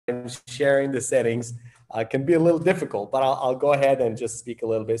sharing the settings can be a little difficult, but I'll go ahead and just speak a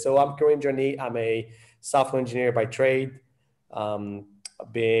little bit. So I'm Karim Jarni. I'm a software engineer by trade.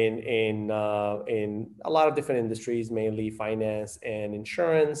 Been in a lot of different industries, mainly finance and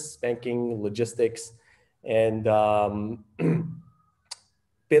insurance, banking, logistics, and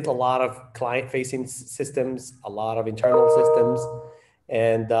built a lot of client-facing systems, a lot of internal systems.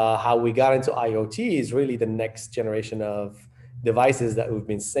 And how we got into IoT is really the next generation of devices that we've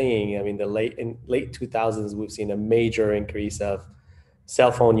been seeing. I mean, in late 2000s, we've seen a major increase of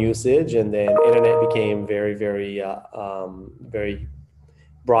cell phone usage, and then internet became very, very, very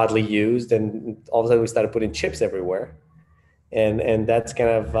broadly used. And all of a sudden, we started putting chips everywhere. And that's kind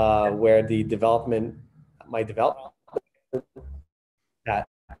of where my development that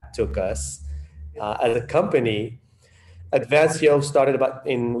took us as a company. We started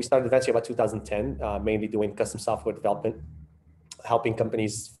Advancio about 2010, mainly doing custom software development, helping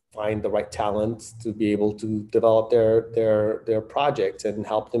companies find the right talent to be able to develop their projects and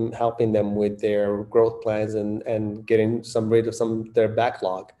helping them with their growth plans and getting rid of some of their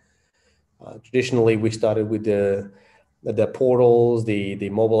backlog. Traditionally, we started with the portals, the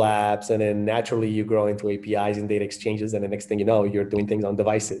mobile apps, and then naturally you grow into APIs and data exchanges, and the next thing you know, you're doing things on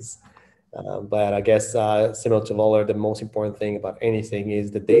devices. But I guess similar to Voler, the most important thing about anything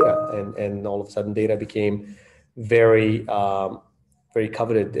is the data, and all of a sudden data became very, very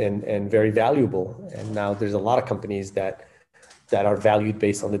coveted and very valuable. And now there's a lot of companies that are valued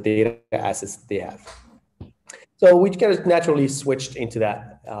based on the data assets that they have. So we kind of naturally switched into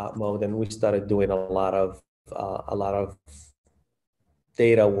that mode, and we started doing a lot of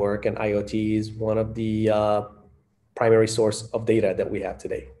data work, and IoT is one of the primary source of data that we have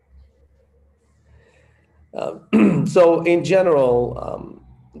today. So in general,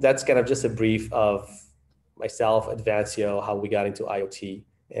 that's kind of just a brief of myself, Advancio, how we got into IoT,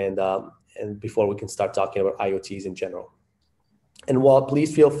 and before we can start talking about IoTs in general. And Walt,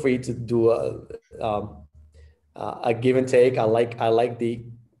 please feel free to do a give and take. I like the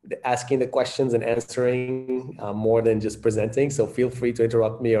asking the questions and answering more than just presenting. So feel free to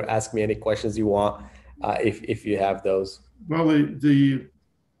interrupt me or ask me any questions you want if you have those. Well, the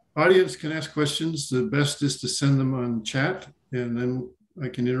audience can ask questions. The best is to send them on chat, and then I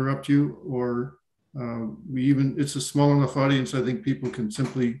can interrupt you, or it's a small enough audience, I think people can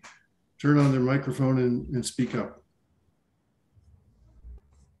simply turn on their microphone and speak up.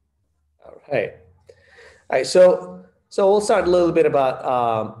 All right. So we'll start a little bit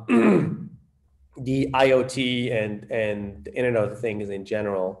about the IoT and the Internet of Things in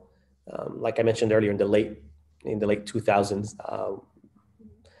general. Like I mentioned earlier, in the late 2000s,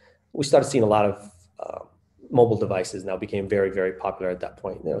 we started seeing a lot of mobile devices now became very, very popular at that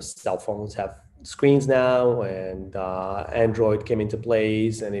point. You know, cell phones have screens now, and Android came into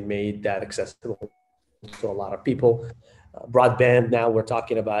place, and it made that accessible to a lot of people. Broadband, now we're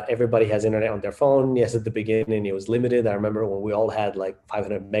talking about everybody has internet on their phone. Yes, at the beginning it was limited. I remember when we all had like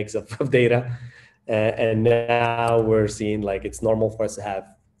 500 megs of data, and now we're seeing like it's normal for us to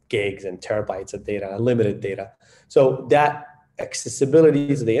have gigs and terabytes of data, unlimited data. So that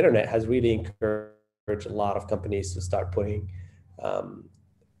accessibility to the internet has really encouraged a lot of companies to start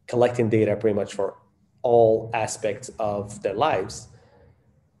collecting data pretty much for all aspects of their lives.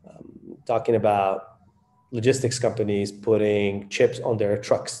 Talking about logistics companies putting chips on their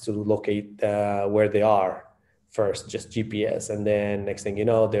trucks to locate where they are first, just GPS. And then next thing you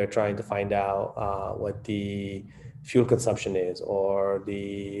know, they're trying to find out what the fuel consumption is, or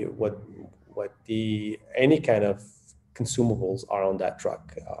any kind of consumables are on that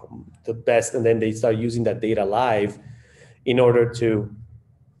truck. And then they start using that data live in order to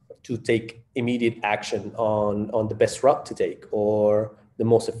take immediate action on the best route to take or the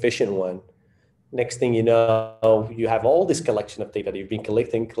most efficient one. Next thing you know, you have all this collection of data that you've been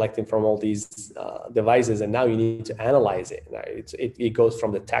collecting from all these devices, and now you need to analyze it. Right? It goes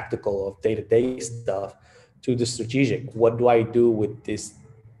from the tactical of day-to-day stuff to the strategic. What do I do with this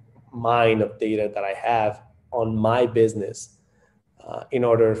mine of data that I have on my business in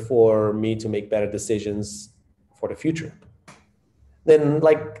order for me to make better decisions for the future? Then,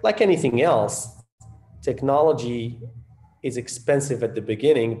 like anything else, technology is expensive at the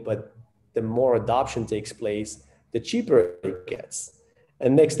beginning, but the more adoption takes place, the cheaper it gets.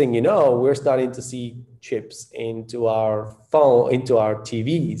 And next thing you know, we're starting to see chips into our phone, into our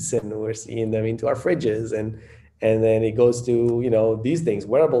TVs, and we're seeing them into our fridges. And then it goes to, these things,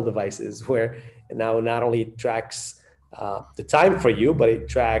 wearable devices, where now not only it tracks the time for you, but it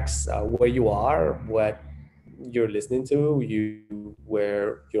tracks where you are, what you're listening to,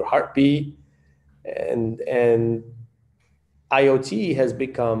 where your heartbeat, and IoT has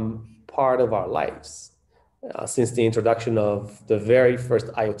become part of our lives. Since the introduction of the very first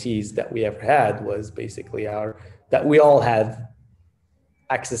IoTs that we ever had was basically that we all had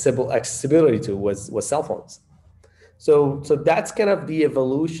accessibility to was cell phones. So that's kind of the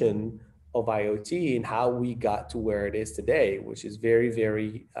evolution of IoT and how we got to where it is today, which is very,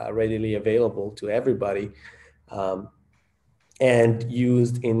 very readily available to everybody, and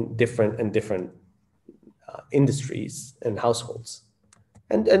used in different industries and households.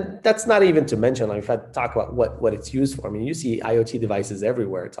 And that's not even to mention, like, if I talk about what it's used for, I mean, you see IoT devices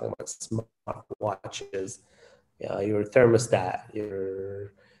everywhere, talking about smart watches, your thermostat,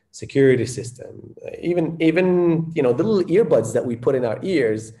 your security system, even the little earbuds that we put in our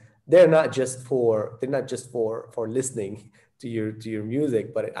ears. They're not just for listening to your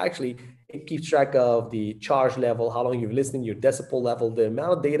music, but it keeps track of the charge level, how long you've listened, your decibel level, the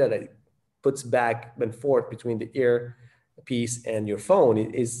amount of data that it puts back and forth between the ear piece and your phone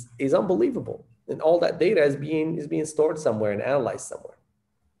is unbelievable. And all that data is being stored somewhere and analyzed somewhere.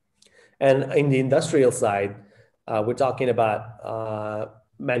 And in the industrial side, we're talking about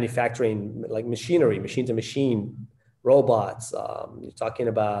manufacturing, like machinery, machine to machine, robots. You're talking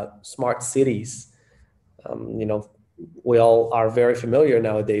about smart cities. We all are very familiar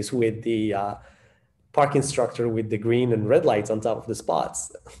nowadays with the parking structure with the green and red lights on top of the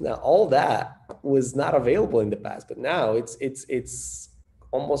spots. Now, all that was not available in the past, but now it's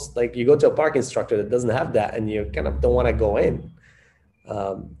almost like you go to a parking structure that doesn't have that, and you kind of don't want to go in.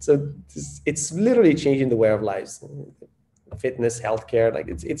 So it's literally changing the way of lives, fitness, healthcare, like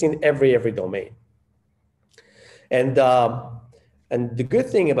it's in every domain. And the good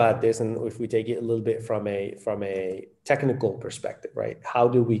thing about this, and if we take it a little bit from a technical perspective, right? How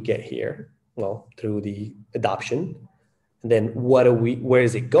do we get here? Well, through the adoption. And then where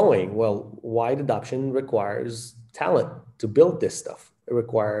is it going? Well, wide adoption requires talent to build this stuff. It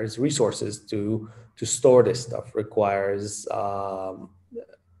requires resources to store this stuff, requires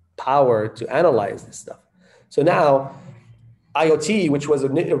power to analyze this stuff. So now IoT, which was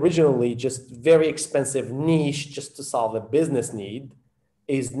originally just very expensive niche just to solve a business need,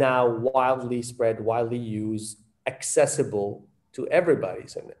 is now widely spread, widely used, accessible to everybody.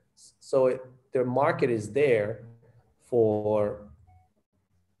 So their market is there for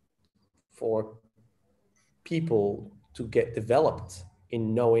people to get developed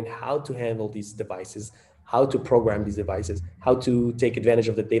in knowing how to handle these devices, how to program these devices, how to take advantage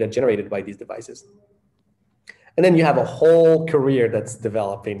of the data generated by these devices. And then you have a whole career that's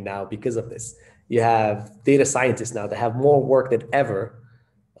developing now because of this. You have data scientists now that have more work than ever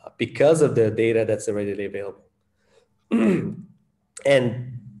because of the data that's readily available.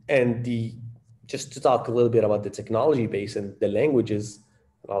 and just to talk a little bit about the technology base and the languages,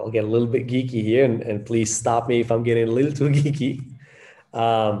 I'll get a little bit geeky here, and please stop me if I'm getting a little too geeky.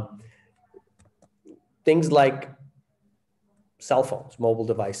 Things like cell phones, mobile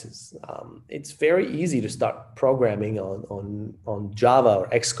devices. It's very easy to start programming on Java or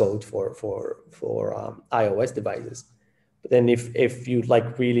Xcode for iOS devices. But then if you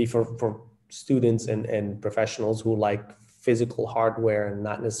like really for students and professionals who like physical hardware and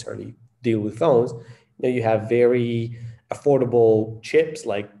not necessarily deal with phones, you have very affordable chips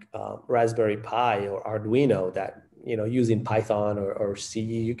like Raspberry Pi or Arduino that, using Python or C,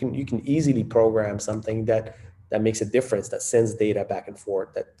 you can easily program something that makes a difference, that sends data back and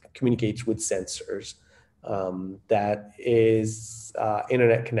forth, that communicates with sensors, that is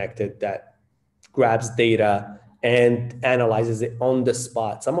internet connected, that grabs data and analyzes it on the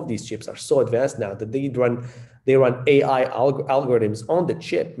spot. Some of these chips are so advanced now that they run AI algorithms on the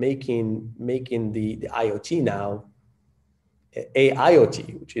chip, making the IoT now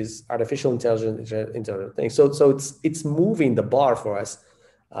ioT, which is artificial intelligence thing. So it's moving the bar for us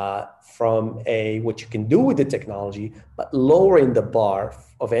from what you can do with the technology, but lowering the bar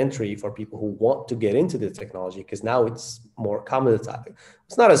of entry for people who want to get into the technology, because now it's more commoditized.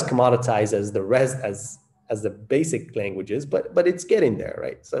 It's not as commoditized as the rest, as the basic languages, but it's getting there,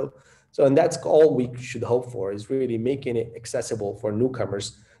 right? So and that's all we should hope for, is really making it accessible for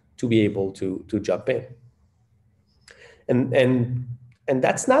newcomers to be able to jump in. And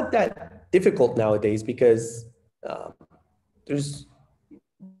that's not that difficult nowadays, because there's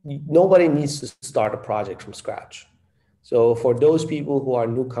nobody needs to start a project from scratch. So for those people who are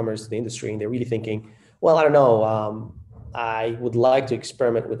newcomers to the industry and they're really thinking, well, I don't know, I would like to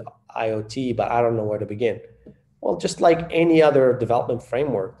experiment with IoT, but I don't know where to begin. Well, just like any other development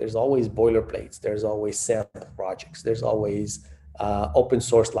framework, there's always boilerplates, there's always sample projects, there's always open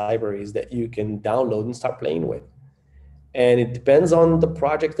source libraries that you can download and start playing with. And it depends on the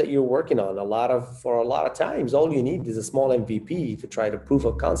project that you're working on. For a lot of times, all you need is a small MVP to try to proof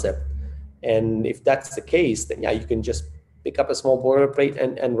of concept. And if that's the case, then yeah, you can just pick up a small boilerplate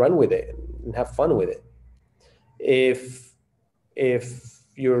and run with it and have fun with it. If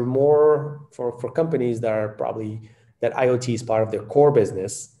you're more for companies that are probably that IoT is part of their core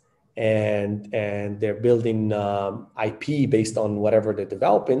business, and they're building IP based on whatever they're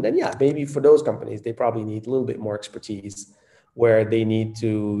developing, then yeah, maybe for those companies they probably need a little bit more expertise, where they need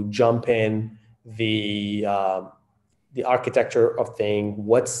to jump in the architecture of thing,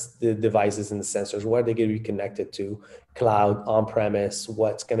 what's the devices and the sensors, where are they going to be connected to, cloud, on-premise,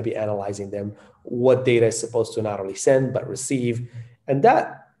 what's going to be analyzing them, what data is supposed to not only send but receive. And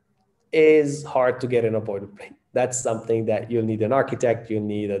that is hard to get in a boilerplate. That's something that you'll need an architect, you'll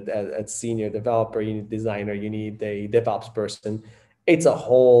need a senior developer, you need a designer, you need a DevOps person. It's a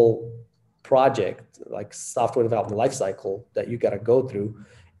whole project, like software development lifecycle, that you got to go through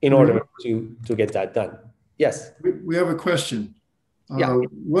in order to get that done. Yes. We have a question. Yeah.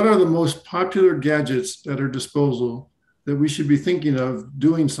 What are the most popular gadgets at our disposal that we should be thinking of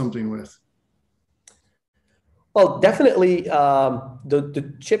doing something with? Well, definitely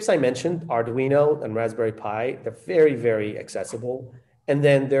the chips I mentioned, Arduino and Raspberry Pi, they're very, very accessible. And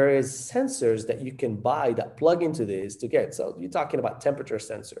then there is sensors that you can buy that plug into this to get. So you're talking about temperature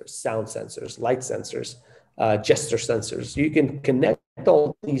sensors, sound sensors, light sensors, gesture sensors. You can connect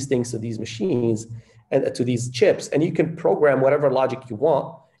all these things to these machines and to these chips, and you can program whatever logic you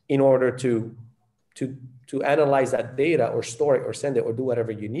want in order to analyze that data or store it or send it or do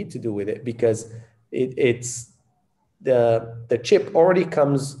whatever you need to do with it, because it's the chip already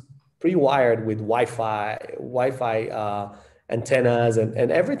comes pre-wired with Wi-Fi antennas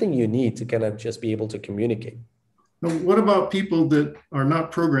and everything you need to kind of just be able to communicate. Now, what about people that are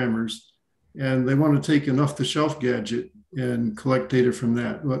not programmers and they want to take an off-the-shelf gadget and collect data from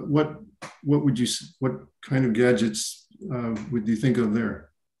that? What kind of gadgets would you think of there?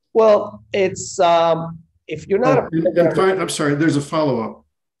 Well, it's if you're not I'm sorry, there's a follow-up.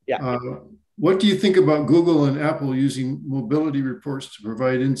 Yeah. What do you think about Google and Apple using mobility reports to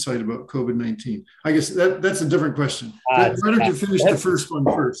provide insight about COVID-19? I guess that's a different question. Why don't you finish the first one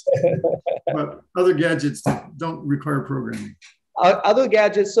first? But other gadgets that don't require programming. Other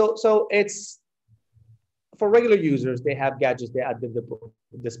gadgets, so it's for regular users, they have gadgets at their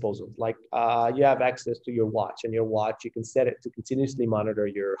disposal. Like you have access to your watch, and your watch, you can set it to continuously monitor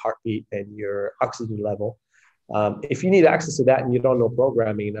your heartbeat and your oxygen level. If you need access to that and you don't know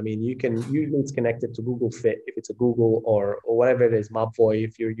programming, I mean, usually it's connected to Google Fit if it's a Google or whatever it is, Mobvoi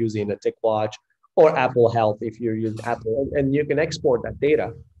if you're using a TicWatch, or Apple Health if you're using Apple, and you can export that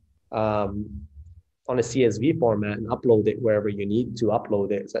data on a CSV format and upload it wherever you need to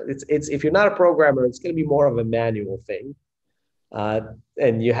upload it. So it's if you're not a programmer, it's going to be more of a manual thing,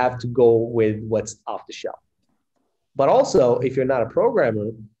 and you have to go with what's off the shelf. But also, if you're not a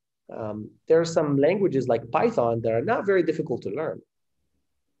programmer, there are some languages like Python that are not very difficult to learn.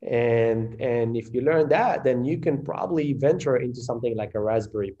 And if you learn that, then you can probably venture into something like a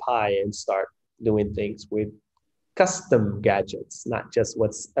Raspberry Pi and start doing things with custom gadgets, not just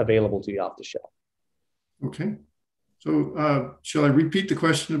what's available to you off the shelf. Okay. So shall I repeat the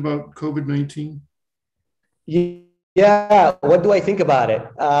question about COVID-19? Yeah. What do I think about it?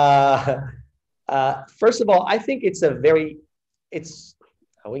 First of all, I think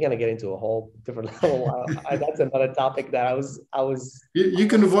we're going to get into a whole different level. That's another topic that I was. You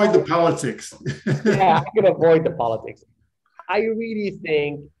can avoid the politics. Yeah, I can avoid the politics. I really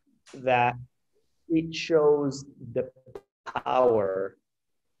think that it shows the power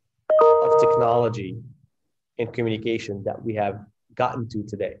of technology and communication that we have gotten to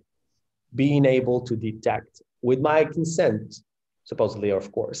today. Being able to detect, with my consent, supposedly,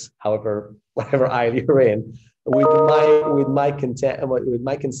 of course, however, whatever aisle you're in, with my consent,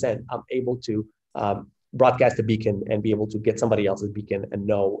 I'm able to broadcast a beacon and be able to get somebody else's beacon and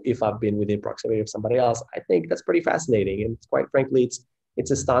know if I've been within proximity of somebody else. I think that's pretty fascinating, and quite frankly,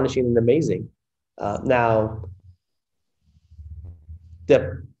 it's astonishing and amazing. Now,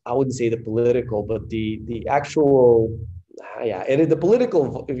 I wouldn't say the political, but the actual, the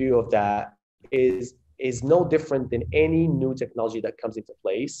political view of that is no different than any new technology that comes into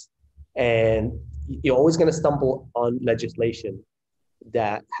place. And you're always going to stumble on legislation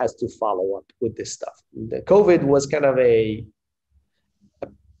that has to follow up with this stuff. The COVID was kind of a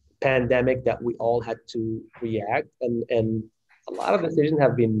pandemic that we all had to react, and a lot of decisions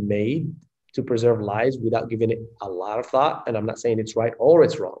have been made to preserve lives without giving it a lot of thought. And I'm not saying it's right or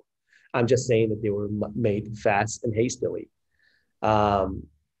it's wrong. I'm just saying that they were made fast and hastily.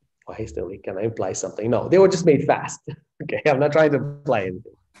 Hastily, can I imply something? No, they were just made fast. Okay, I'm not trying to play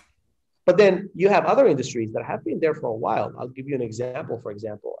anything. But then you have other industries that have been there for a while. I'll give you an example. For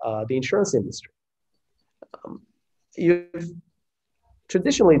example, the insurance industry. Um, you've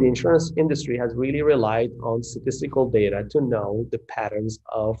Traditionally, the insurance industry has really relied on statistical data to know the patterns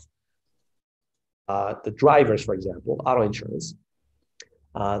of the drivers, for example, auto insurance.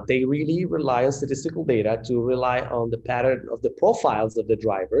 They really rely on statistical data to rely on the pattern of the profiles of the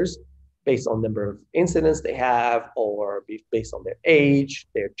drivers based on number of incidents they have or based on their age,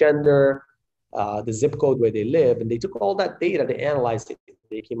 their gender, the zip code where they live. And they took all that data, they analyzed it,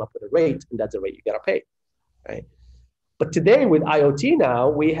 they came up with a rate, and that's the rate you got to pay, right? But today with IoT now,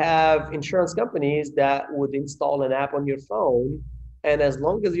 we have insurance companies that would install an app on your phone. And as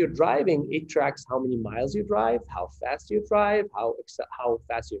long as you're driving, it tracks how many miles you drive, how fast you drive, how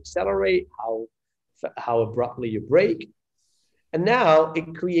fast you accelerate, how abruptly you brake. And now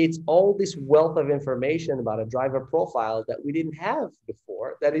it creates all this wealth of information about a driver profile that we didn't have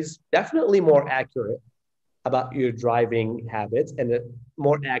before, that is definitely more accurate about your driving habits and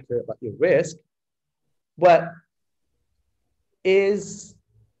more accurate about your risk. But is,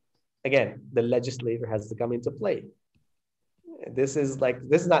 again, the legislator has to come into play. This is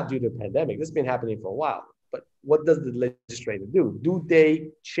not due to the pandemic. This has been happening for a while. But what does the legislator do? Do they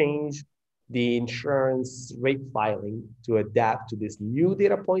change the insurance rate filing to adapt to these new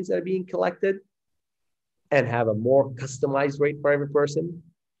data points that are being collected and have a more customized rate for every person?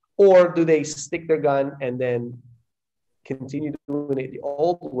 Or do they stick their gun and then continue doing it the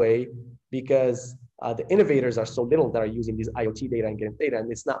old way because the innovators are so little that are using these IoT data and getting data,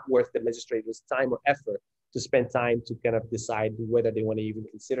 and it's not worth the legislators' time or effort to spend time to kind of decide whether they want to even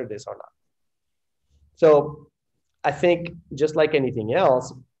consider this or not. So I think just like anything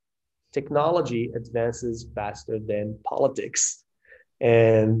else, technology advances faster than politics,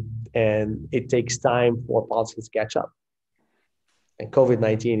 and it takes time for politics to catch up. And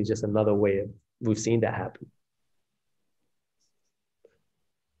COVID-19 is just another way of we've seen that happen.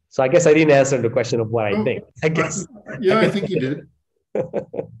 So I guess I didn't answer the question of what I think. I guess. I think you did.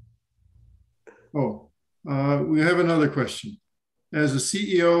 We have another question. As a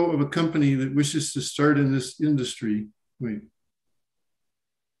CEO of a company that wishes to start in this industry,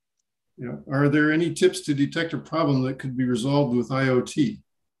 are there any tips to detect a problem that could be resolved with IoT?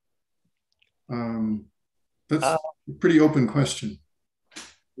 That's a pretty open question.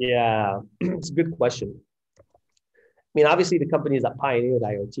 Yeah, it's a good question. I mean, obviously, the companies that pioneered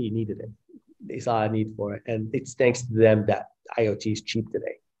IoT needed it. They saw a need for it, and it's thanks to them that IoT is cheap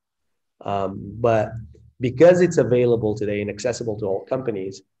today. But because it's available today and accessible to all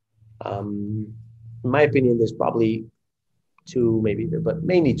companies, in my opinion, there's probably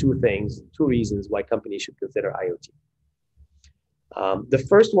mainly two reasons why companies should consider IoT. The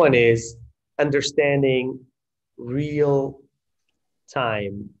first one is understanding real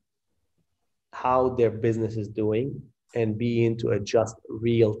time how their business is doing and being to adjust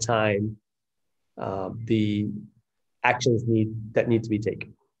real time the actions that need to be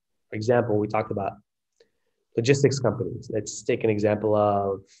taken. For example, we talked about logistics companies. Let's take an example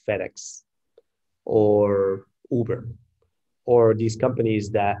of FedEx or Uber, or these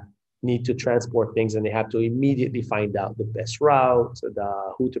companies that need to transport things and they have to immediately find out the best route,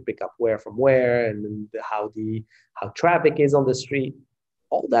 who to pick up where from where, and how traffic is on the street.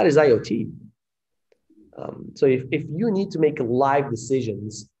 All that is IoT. So if you need to make live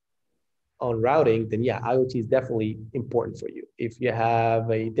decisions on routing, then yeah, IoT is definitely important for you. If you have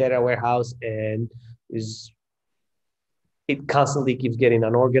a data warehouse and it constantly keeps getting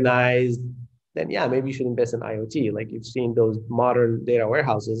unorganized, then yeah, maybe you should invest in IoT. Like you've seen those modern data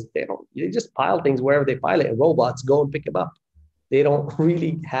warehouses, they just pile things wherever they pile it, and robots go and pick them up. They don't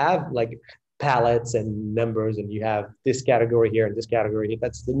really have like pallets and numbers, and you have this category here and this category here.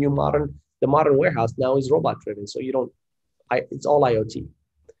 That's the modern warehouse now is robot driven. So it's all IoT.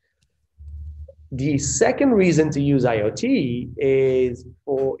 The second reason to use IoT is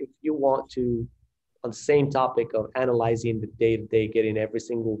if you want to, on the same topic of analyzing the day-to-day, getting every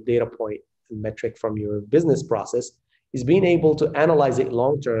single data point and metric from your business process, is being able to analyze it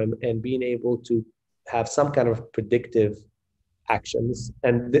long-term and being able to have some kind of predictive actions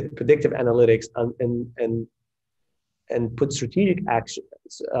and predictive analytics and put strategic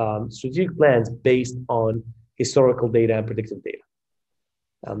plans based on historical data and predictive data.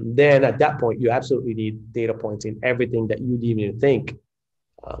 Then at that point, you absolutely need data points in everything that you didn't even think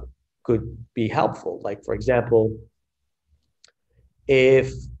could be helpful. Like for example,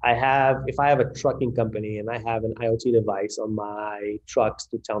 if I have a trucking company and I have an IoT device on my trucks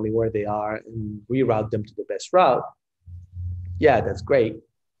to tell me where they are and reroute them to the best route, yeah, that's great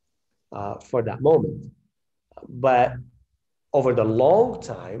for that moment. But over the long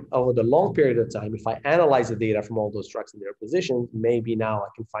period of time, if I analyze the data from all those trucks and their positions, maybe now I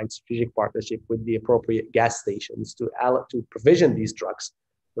can find strategic partnership with the appropriate gas stations to provision these trucks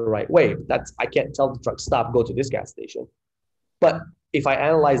the right way. I can't tell the truck stop, go to this gas station. But if I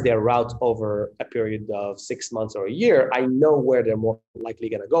analyze their routes over a period of 6 months or a year, I know where they're more likely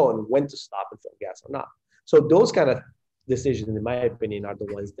going to go and when to stop and fill gas or not. So those kind of decisions, in my opinion, are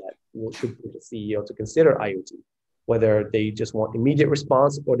the ones that should push the CEO to consider IoT, whether they just want immediate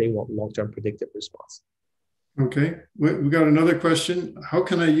response or they want long-term predictive response. Okay, we got another question. How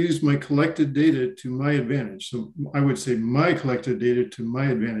can I use my collected data to my advantage? So I would say my collected data to my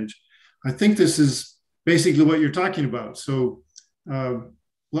advantage. I think this is basically what you're talking about. So I'll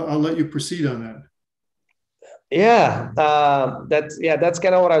let you proceed on that. Yeah, that's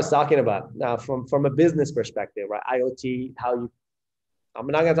kind of what I was talking about. Now, from a business perspective, right? IoT, I'm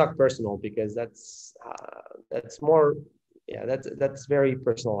not gonna talk personal because that's more, yeah, that's very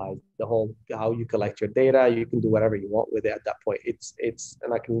personalized. The whole how you collect your data, you can do whatever you want with it at that point. It's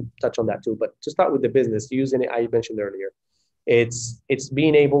and I can touch on that too. But to start with the business, using it, I mentioned earlier, it's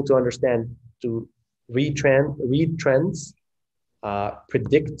being able to understand, to read trends,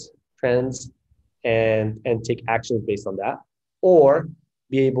 predict trends, and take actions based on that, or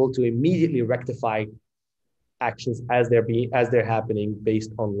be able to immediately rectify actions as they're happening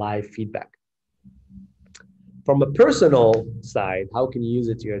based on live feedback. From a personal side, how can you use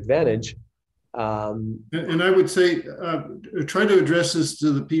it to your advantage? And I would say try to address this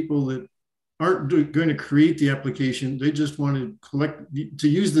to the people that aren't going to create the application. They just want to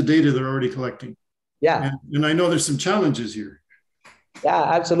use the data they're already collecting. Yeah. And I know there's some challenges here. Yeah,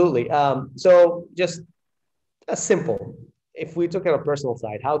 absolutely. So just a simple, if we took it on a personal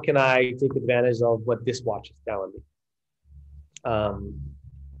side, how can I take advantage of what this watch is telling me?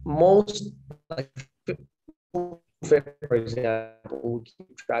 Most, like, for example,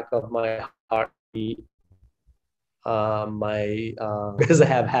 keep track of my heartbeat, because I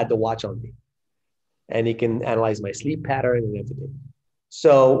have had the watch on me, and it can analyze my sleep pattern and everything.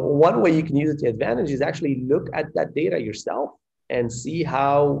 So one way you can use it to advantage is actually look at that data yourself and see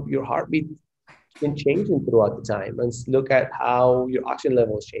how your heartbeat been changing throughout the time, and look at how your oxygen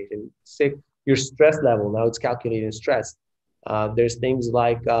level is changing. Say your stress level, now it's calculating stress. There's things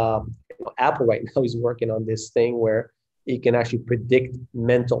like Apple right now is working on this thing where it can actually predict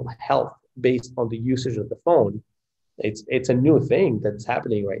mental health based on the usage of the phone. It's a new thing that's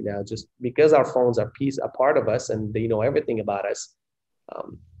happening right now, just because our phones are a part of us and they know everything about us.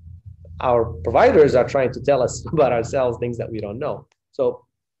 Our providers are trying to tell us about ourselves things that we don't know. So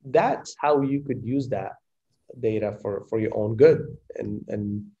that's how you could use that data for your own good,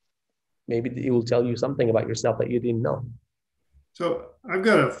 and maybe it will tell you something about yourself that you didn't know. So I've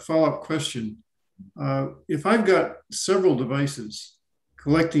got a follow-up question. If I've got several devices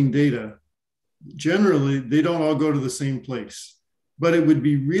collecting data, generally they don't all go to the same place, but it would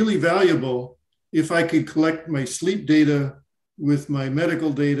be really valuable if I could collect my sleep data with my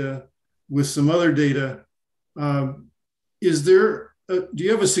medical data with some other data. Do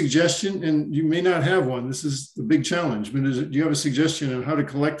you have a suggestion? And you may not have one. This is the big challenge. But do you have a suggestion on how to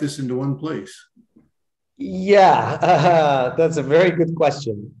collect this into one place? Yeah, that's a very good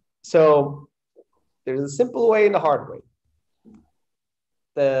question. So there's a simple way and a hard way.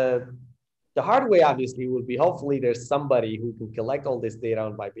 The hard way, obviously, would be hopefully there's somebody who can collect all this data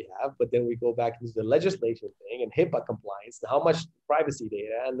on my behalf, but then we go back into the legislation thing and HIPAA compliance, and how much privacy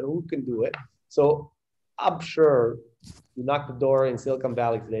data and who can do it. So I'm sure you knock the door in Silicon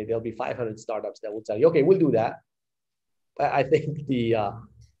Valley today, there'll be 500 startups that will tell you, okay, we'll do that. But I think the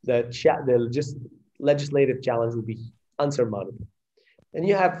just legislative challenge will be unsurmountable. And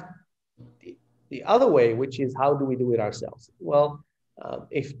you have the other way, which is how do we do it ourselves? Well,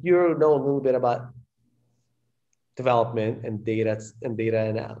 if you know a little bit about development and data and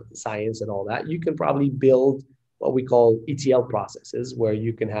science and all that, you can probably build what we call ETL processes, where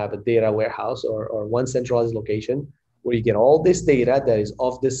you can have a data warehouse or one centralized location where you get all this data that is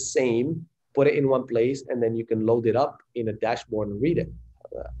of the same, put it in one place, and then you can load it up in a dashboard and read it,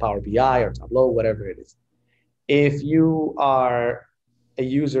 Power BI or Tableau, whatever it is. If you are a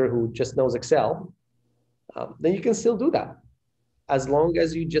user who just knows Excel, then you can still do that, as long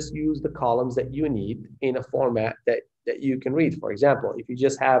as you just use the columns that you need in a format that you can read. For example, if you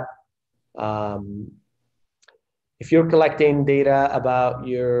just have, if you're collecting data about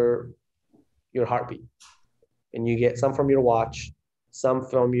your heartbeat, and you get some from your watch, some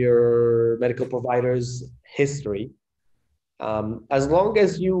from your medical provider's history, as long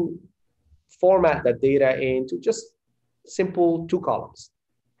as you format that data into just simple 2 columns,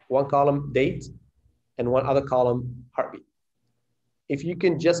 1 column date, and one other column, heartbeat. If you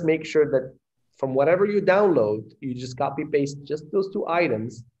can just make sure that from whatever you download, you just copy paste just those two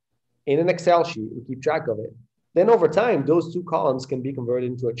items in an Excel sheet and keep track of it, then over time, those two columns can be converted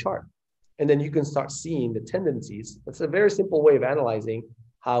into a chart. And then you can start seeing the tendencies. That's a very simple way of analyzing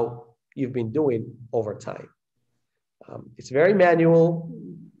how you've been doing over time. It's very manual,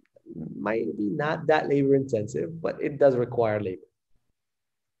 might be not that labor intensive, but it does require labor.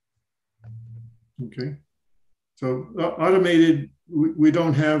 Okay. So automated, we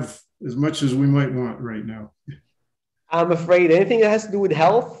don't have as much as we might want right now. I'm afraid anything that has to do with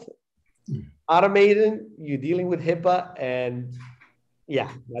health, automated, you're dealing with HIPAA, and yeah,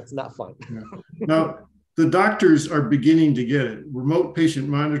 that's not fun. Yeah. Now, the doctors are beginning to get it. Remote patient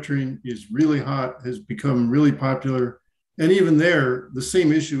monitoring is really hot, has become really popular. And even there, the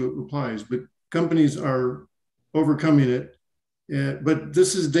same issue applies, but companies are overcoming it. But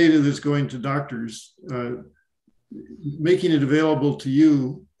this is data that's going to doctors. Making it available to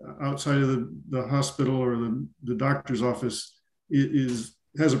you outside of the hospital or the doctor's office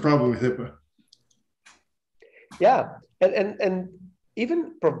has a problem with HIPAA. Yeah, and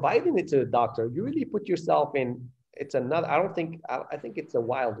even providing it to the doctor, you really put yourself in, it's another, I think it's a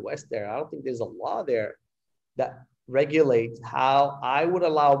Wild West there. I don't think there's a law there that regulates how I would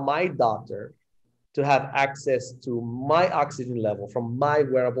allow my doctor to have access to my oxygen level from my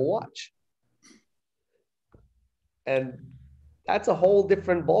wearable watch. And that's a whole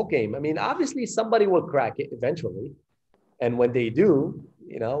different ballgame. I mean, obviously somebody will crack it eventually. And when they do,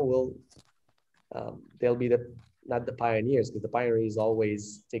 they'll be not the pioneers, because the pioneers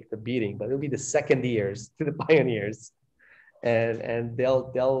always take the beating, but it'll be the second years to the pioneers, and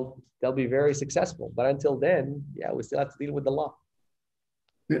they'll be very successful. But until then, yeah, we still have to deal with the law.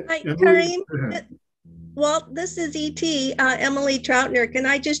 Hi, Kareem. Walt, this is ET, Emily Troutner. Can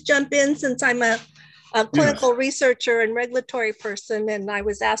I just jump in, since I'm a clinical researcher and regulatory person, and I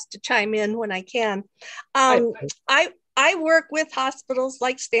was asked to chime in when I can. I work with hospitals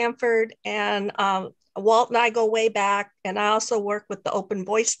like Stanford, and Walt and I go way back, and I also work with the Open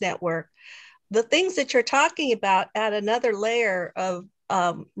Voice Network. The things that you're talking about add another layer of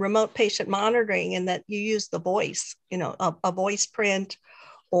remote patient monitoring, in that you use the voice, a voice print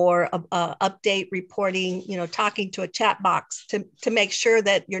or update reporting, talking to a chat box to make sure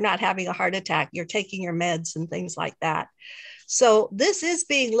that you're not having a heart attack, you're taking your meds and things like that. So this is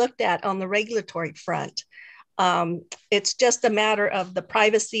being looked at on the regulatory front. It's just a matter of the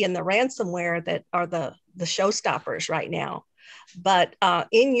privacy and the ransomware that are the showstoppers right now. But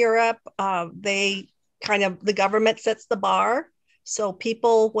in Europe, the government sets the bar. So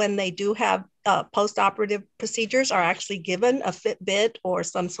people, when they do have post-operative procedures, are actually given a Fitbit or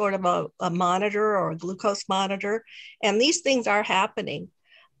some sort of a monitor or a glucose monitor. And these things are happening.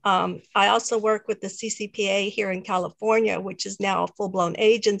 I also work with the CCPA here in California, which is now a full-blown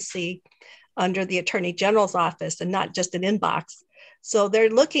agency under the Attorney General's office and not just an inbox. So they're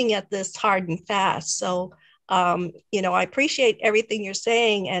looking at this hard and fast. So, I appreciate everything you're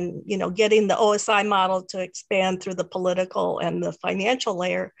saying, and, getting the OSI model to expand through the political and the financial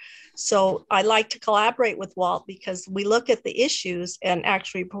layer. So I like to collaborate with Walt, because we look at the issues and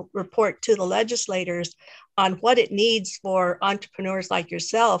actually report to the legislators on what it needs for entrepreneurs like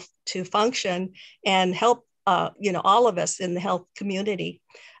yourself to function and help, all of us in the health community.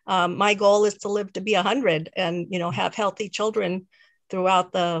 My goal is to live to be 100 and, have healthy children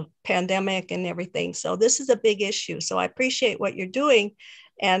throughout the pandemic and everything. So this is a big issue. So I appreciate what you're doing,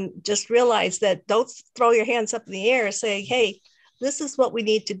 and just realize that don't throw your hands up in the air and say, hey, this is what we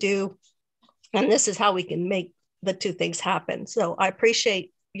need to do, and this is how we can make the two things happen. So I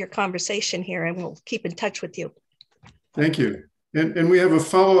appreciate your conversation here, and we'll keep in touch with you. Thank you. And we have a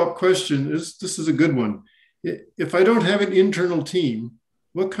follow-up question. This is a good one. If I don't have an internal team,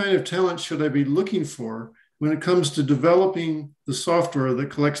 what kind of talent should I be looking for when it comes to developing the software that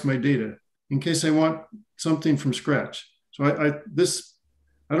collects my data, in case I want something from scratch? So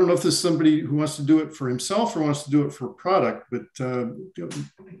I don't know if this is somebody who wants to do it for himself or wants to do it for a product, but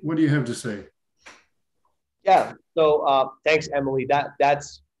what do you have to say? Yeah, so thanks, Emily.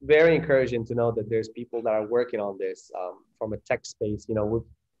 That's very encouraging to know that there's people that are working on this from a tech space.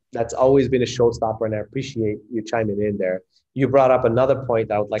 That's always been a showstopper, and I appreciate you chiming in there. You brought up another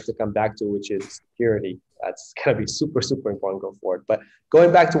point I would like to come back to, which is security. That's going to be super, super important going forward. But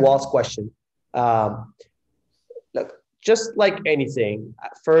going back to Walt's question, look, just like anything,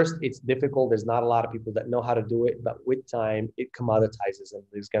 at first it's difficult. There's not a lot of people that know how to do it, but with time it commoditizes, and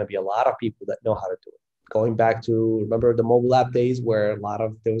there's going to be a lot of people that know how to do it. Going back to, remember the mobile app days where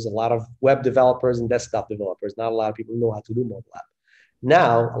there was a lot of web developers and desktop developers. Not a lot of people know how to do mobile app.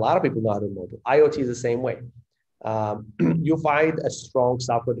 Now, a lot of people know how to do mobile. IoT is the same way. You find a strong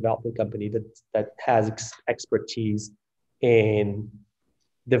software development company that has expertise in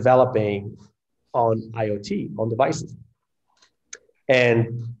developing on IoT, on devices.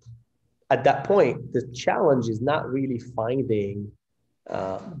 And at that point, the challenge is not really finding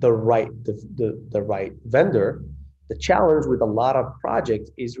the right vendor. The challenge with a lot of projects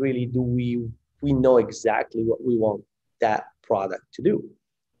is really, do we know exactly what we want that product to do?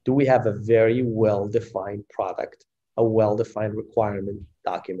 Do we have a very well-defined product, a well-defined requirement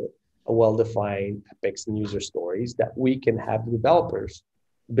document, a well-defined epics and user stories that we can have the developers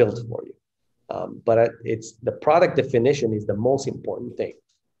build for you? But it's the product definition is the most important thing.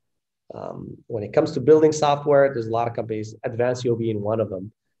 When it comes to building software, there's a lot of companies, Advancio being one of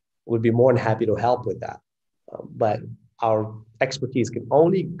them, would be more than happy to help with that. But our expertise can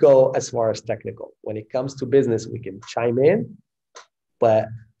only go as far as technical. When it comes to business, we can chime in, but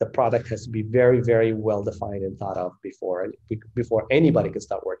the product has to be very, very well defined and thought of before anybody can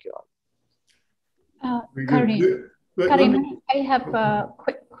start working on it. Karim, I have a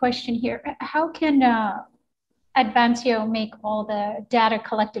quick question here. How can Advancio make all the data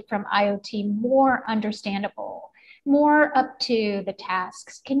collected from IoT more understandable, more up to the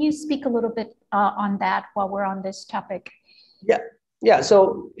tasks? Can you speak a little bit on that while we're on this topic? Yeah.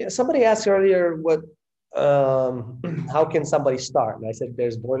 So somebody asked earlier, how can somebody start? And I said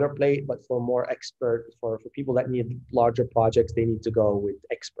there's boilerplate, but for more expert, for people that need larger projects, they need to go with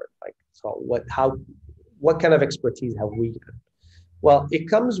expert. Like, so what kind of expertise have we done? Well, it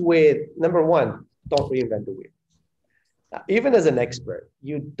comes with, number one, don't reinvent the wheel. Even as an expert,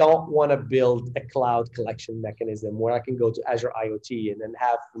 you don't want to build a cloud collection mechanism where I can go to Azure IoT and then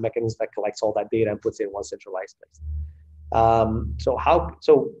have a mechanism that collects all that data and puts it in one centralized place.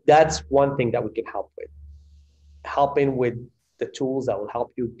 So that's one thing that we can help with. Helping with the tools that will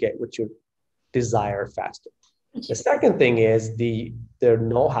help you get what you desire faster. The second thing is their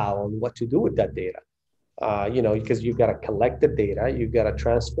know-how on what to do with that data. Because you've got to collect the data, you've got to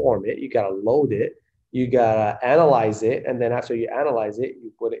transform it, you got to load it, you got to analyze it. And then after you analyze it,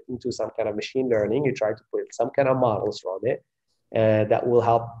 you put it into some kind of machine learning, you try to put some kind of models from it, and that will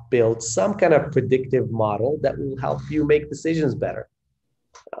help build some kind of predictive model that will help you make decisions better.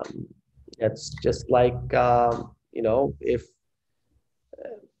 It's just like, if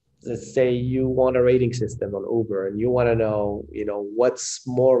let's say you want a rating system on Uber and you want to know, what's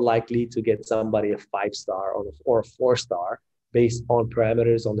more likely to get somebody a 5-star or a 4-star based on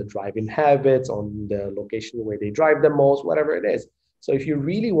parameters on the driving habits, on the location where they drive the most, whatever it is. So if you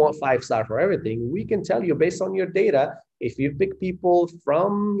really want 5-star for everything, we can tell you based on your data, if you pick people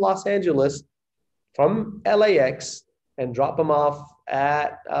from Los Angeles, from LAX, and drop them off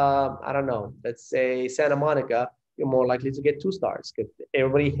at, I don't know, let's say Santa Monica, you're more likely to get 2 stars because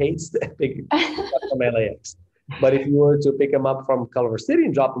everybody hates the big from LAX. But if you were to pick them up from Culver City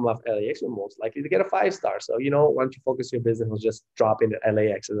and drop them off LAX, you're most likely to get a 5-star. So, why don't you focus your business on just drop in at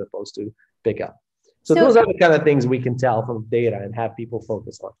LAX as opposed to pick up. So those are the kind of things we can tell from data and have people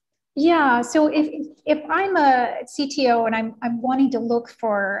focus on. Yeah. So if I'm a CTO and I'm wanting to look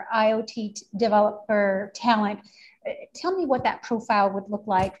for IoT developer talent, tell me what that profile would look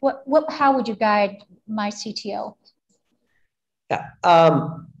like. How would you guide my CTO? Yeah.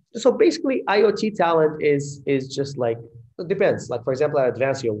 So basically, IoT talent is just like, it depends. Like, for example, at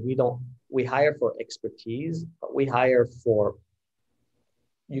Advancio, we hire for expertise, but we hire for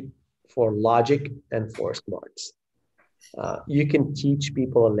logic and for smarts. You can teach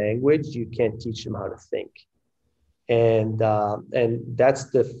people a language, you can't teach them how to think. And that's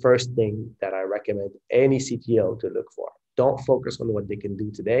the first thing that I recommend any CTO to look for. Don't focus on what they can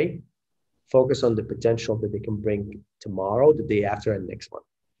do today. Focus on the potential that they can bring tomorrow, the day after, and next month.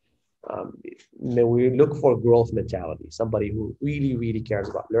 We look for growth mentality, somebody who really, really cares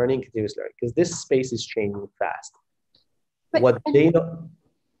about learning, continuous learning, because this space is changing fast. What they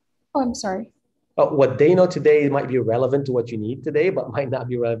know today might be relevant to what you need today, but might not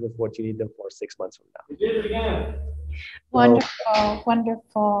be relevant for what you need them for 6 months from now. You did it again.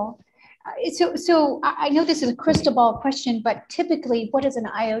 Wonderful. So I know this is a crystal ball question, but typically, what is an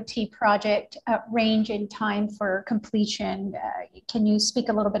IoT project range in time for completion? Can you speak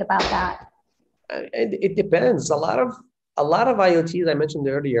a little bit about that? It depends. A lot of IoTs I mentioned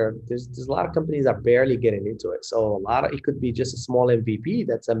earlier. There's a lot of companies that are barely getting into it. So it could be just a small MVP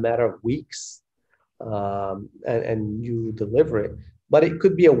that's a matter of weeks, and you deliver it. But it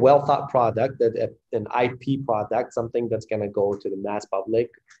could be a well thought product, an IP product, something that's going to go to the mass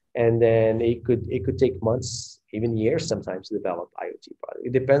public. And then it could take months, even years sometimes to develop IoT product.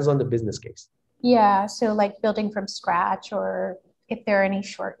 It depends on the business case. Yeah, so like building from scratch or if there are any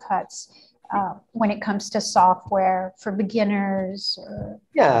shortcuts when it comes to software for beginners? Or...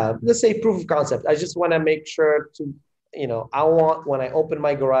 Yeah, let's say proof of concept. I just want to make sure to, I want when I open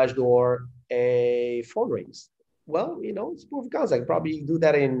my garage door, a phone rings. Well, it's proof of concept. Probably do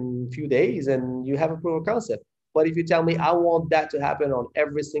that in a few days and you have a proof of concept. But if you tell me I want that to happen on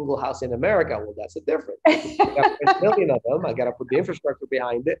every single house in America, well, that's a different. I got a million of them. I got to put the infrastructure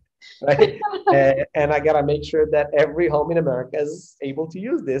behind it, right? And I got to make sure that every home in America is able to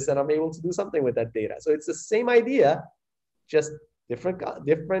use this, and I'm able to do something with that data. So it's the same idea, just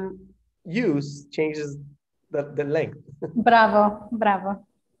different use changes the length. Bravo, bravo.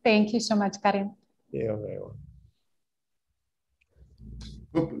 Thank you so much, Karim. Yeah, very well.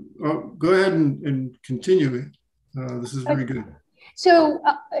 Go ahead and continue. This is very good. So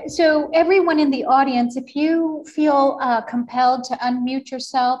everyone in the audience, if you feel compelled to unmute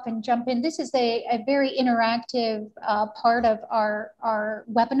yourself and jump in, this is a very interactive part of our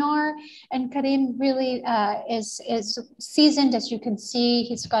webinar. And Karim really is seasoned, as you can see.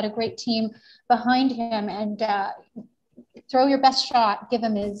 He's got a great team behind him, and throw your best shot. Give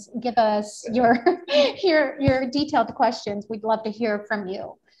us your detailed questions. We'd love to hear from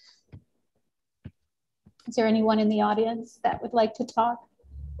you. Is there anyone in the audience that would like to talk?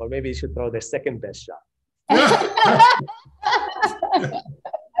 Or maybe you should throw the second best shot.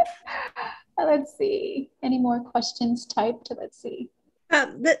 Let's see. Any more questions typed? Let's see.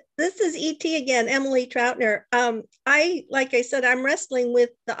 This is ET again, Emily Troutner. Like I said, I'm wrestling with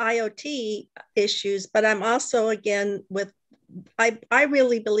the IoT issues, but I'm also again with, I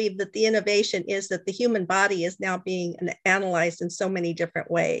really believe that the innovation is that the human body is now being analyzed in so many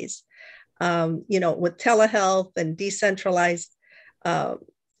different ways. With telehealth and decentralized, Walmart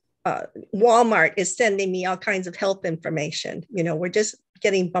is sending me all kinds of health information. We're just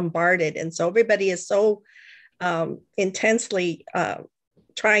getting bombarded. And so everybody is so intensely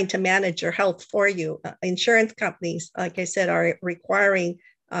trying to manage your health for you. Insurance companies, like I said, are requiring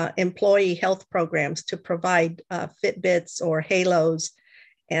employee health programs to provide Fitbits or Halos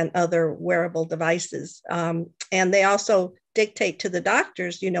and other wearable devices. And they also dictate to the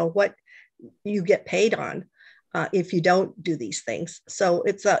doctors, what you get paid on if you don't do these things. So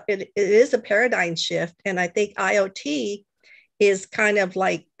it is a paradigm shift. And I think IoT is kind of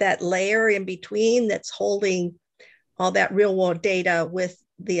like that layer in between that's holding all that real world data with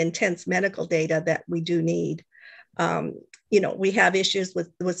the intense medical data that we do need. We have issues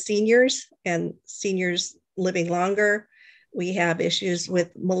with seniors and seniors living longer. We have issues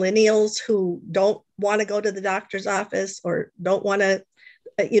with millennials who don't want to go to the doctor's office or don't want to,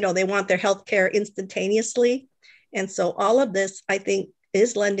 they want their healthcare instantaneously. And so all of this, I think,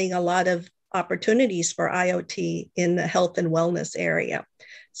 is lending a lot of opportunities for IoT in the health and wellness area.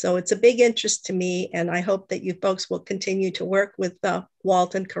 So it's a big interest to me, and I hope that you folks will continue to work with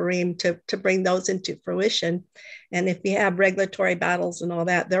Walt and Karim to bring those into fruition. And if you have regulatory battles and all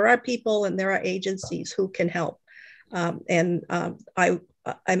that, there are people and there are agencies who can help. I'm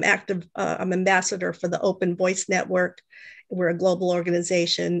active, I'm ambassador for the Open Voice Network. We're a global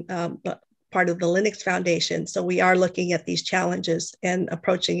organization, part of the Linux Foundation. So we are looking at these challenges and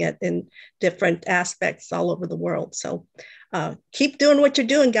approaching it in different aspects all over the world. So keep doing what you're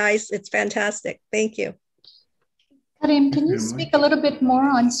doing, guys. It's fantastic. Thank you. Karim, can you speak a little bit more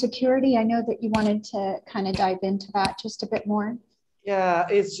on security? I know that you wanted to kind of dive into that just a bit more. Yeah,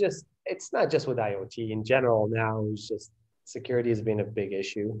 it's not just with IoT in general now. It's just security has been a big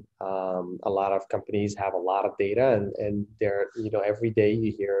issue. A lot of companies have a lot of data, and they're, every day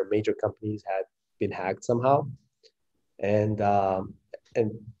you hear major companies had been hacked somehow. And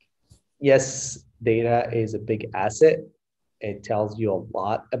yes, data is a big asset. It tells you a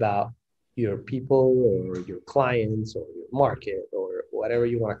lot about your people or your clients or your market or whatever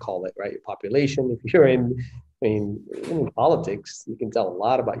you want to call it, right? Your population. If you're in politics, you can tell a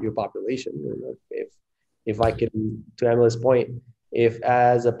lot about your population. If I can, to Emily's point, if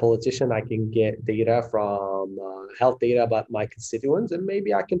as a politician I can get data from health data about my constituents, and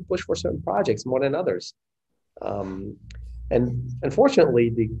maybe I can push for certain projects more than others. And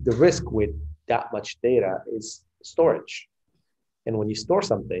unfortunately, the risk with that much data is storage. And when you store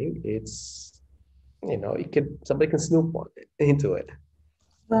something, it's, somebody can snoop on it, into it.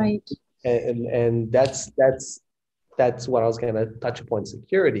 Right. And that's what I was going to touch upon.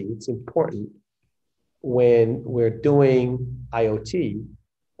 Security. It's important when we're doing IoT.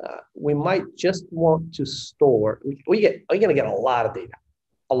 We might just want to store. We're going to get a lot of data,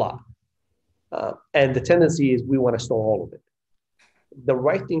 a lot. And the tendency is we want to store all of it. The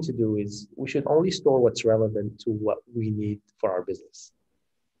right thing to do is we should only store what's relevant to what we need for our business.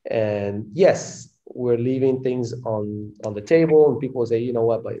 And yes, we're leaving things on the table, and people say, you know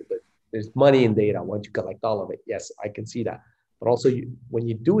what, but there's money in data. Why don't you collect all of it? Yes, I can see that. But also, when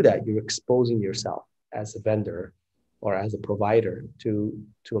you do that, you're exposing yourself as a vendor or as a provider to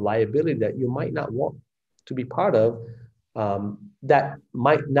a liability that you might not want to be part of, that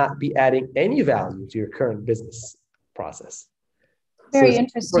might not be adding any value to your current business process. Very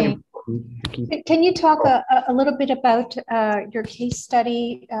interesting. Can you talk a little bit about your case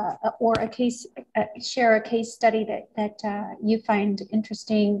study or share a case study that you find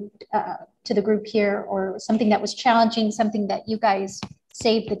interesting to the group here, or something that was challenging, something that you guys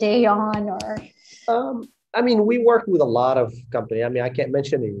saved the day on? Or I mean, we work with a lot of companies. I mean, I can't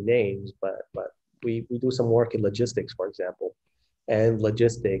mention any names, but we do some work in logistics, for example. And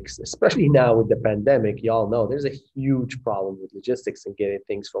logistics, especially now with the pandemic, y'all know there's a huge problem with logistics and getting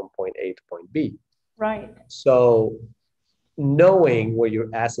things from point A to point B. Right. So knowing where your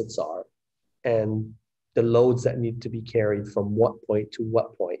assets are and the loads that need to be carried from what point to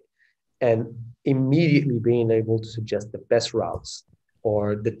what point, and immediately being able to suggest the best routes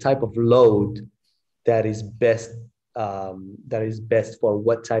or the type of load that is best for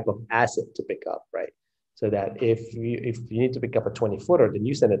what type of asset to pick up, right? So that if you need to pick up a 20-footer, then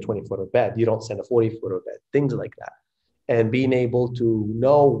you send a 20-footer bed. You don't send a 40-footer bed, things like that. And being able to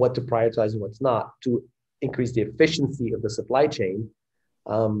know what to prioritize and what's not to increase the efficiency of the supply chain,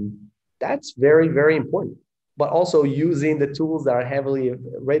 that's very, very important. But also using the tools that are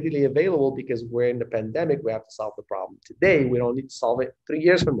readily available, because we're in the pandemic, we have to solve the problem today. We don't need to solve it 3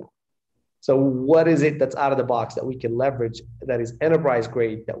 years from now. So what is it that's out of the box that we can leverage, that is enterprise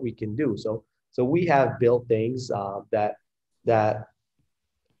grade, that we can do? So we have built things that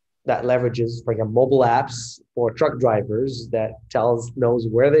leverages, for example, mobile apps for truck drivers that knows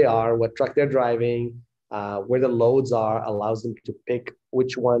where they are, what truck they're driving, where the loads are, allows them to pick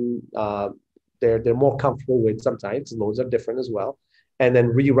which one they're more comfortable with. Sometimes loads are different as well, and then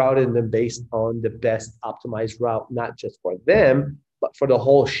rerouting them based on the best optimized route, not just for them, but for the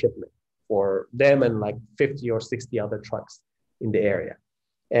whole shipment, for them and like 50 or 60 other trucks in the area.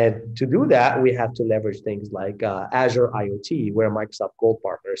 And to do that, we have to leverage things like Azure ioT. We're a Microsoft Gold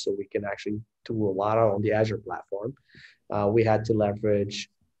partner, so we can actually do a lot on the Azure platform. We had to leverage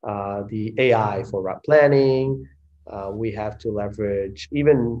the AI for route planning. We have to leverage,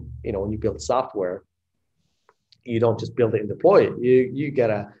 even, when you build software, you don't just build it and deploy it. You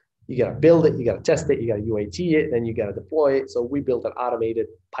gotta build it, you gotta test it, you gotta UAT it, then you gotta deploy it. So we built an automated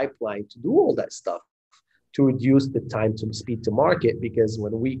pipeline to do all that stuff, to reduce the time to speed to market, because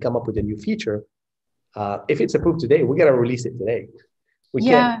when we come up with a new feature, if it's approved today, we got to release it today. We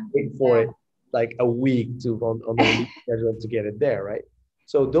can't wait for it like a week on the release schedule to get it there, right?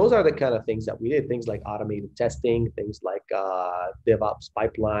 So those are the kind of things that we did, things like automated testing, things like DevOps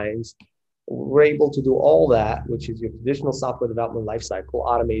pipelines. We're able to do all that, which is your traditional software development lifecycle,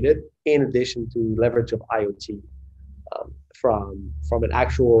 automated, in addition to leverage of IoT from an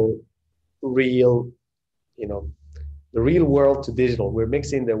actual real, the real world to digital. We're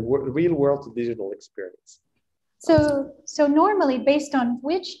mixing the real world to digital experience. So normally, based on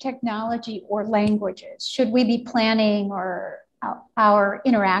which technology or languages should we be planning or our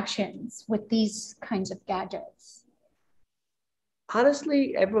interactions with these kinds of gadgets?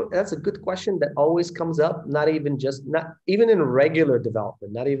 Honestly, that's a good question that always comes up. Not even in regular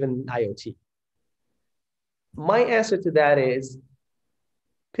development, not even IoT. My answer to that is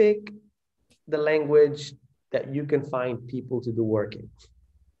pick the language that you can find people to do work in.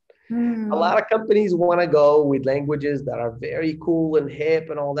 A lot of companies want to go with languages that are very cool and hip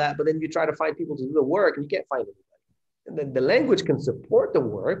and all that, but then you try to find people to do the work and you can't find anybody. And then the language can support the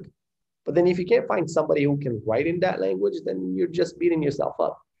work, but then if you can't find somebody who can write in that language, then you're just beating yourself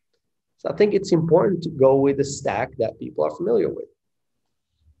up. So I think it's important to go with the stack that people are familiar with.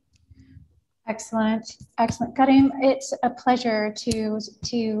 Excellent. Karim, it's a pleasure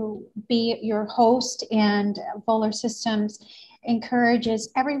to be your host, and Voler Systems encourages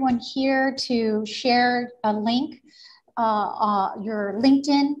everyone here to share a link, your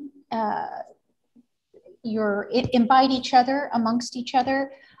LinkedIn, invite each other amongst each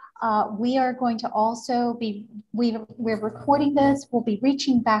other. We are going to also we're recording this. We'll be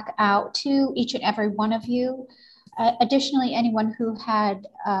reaching back out to each and every one of you. Additionally, anyone who had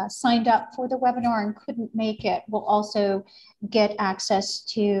signed up for the webinar and couldn't make it will also get access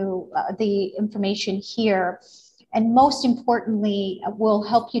to the information here. And most importantly, will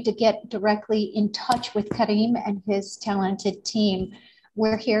help you to get directly in touch with Karim and his talented team.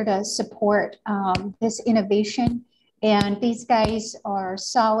 We're here to support this innovation And these guys are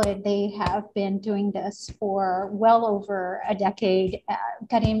solid. They have been doing this for well over a decade.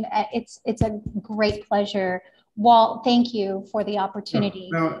 Karim, it's a great pleasure. Walt, thank you for the opportunity.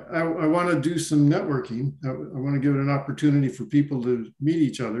 Now, I want to do some networking. I want to give it an opportunity for people to meet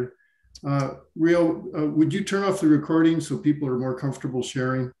each other. Rio, would you turn off the recording so people are more comfortable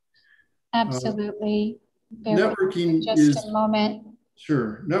sharing? Absolutely. Networking just a moment.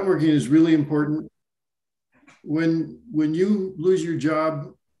 Sure. Networking is really important. When you lose your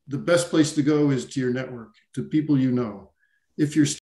job, the best place to go is to your network, to people you know. If you're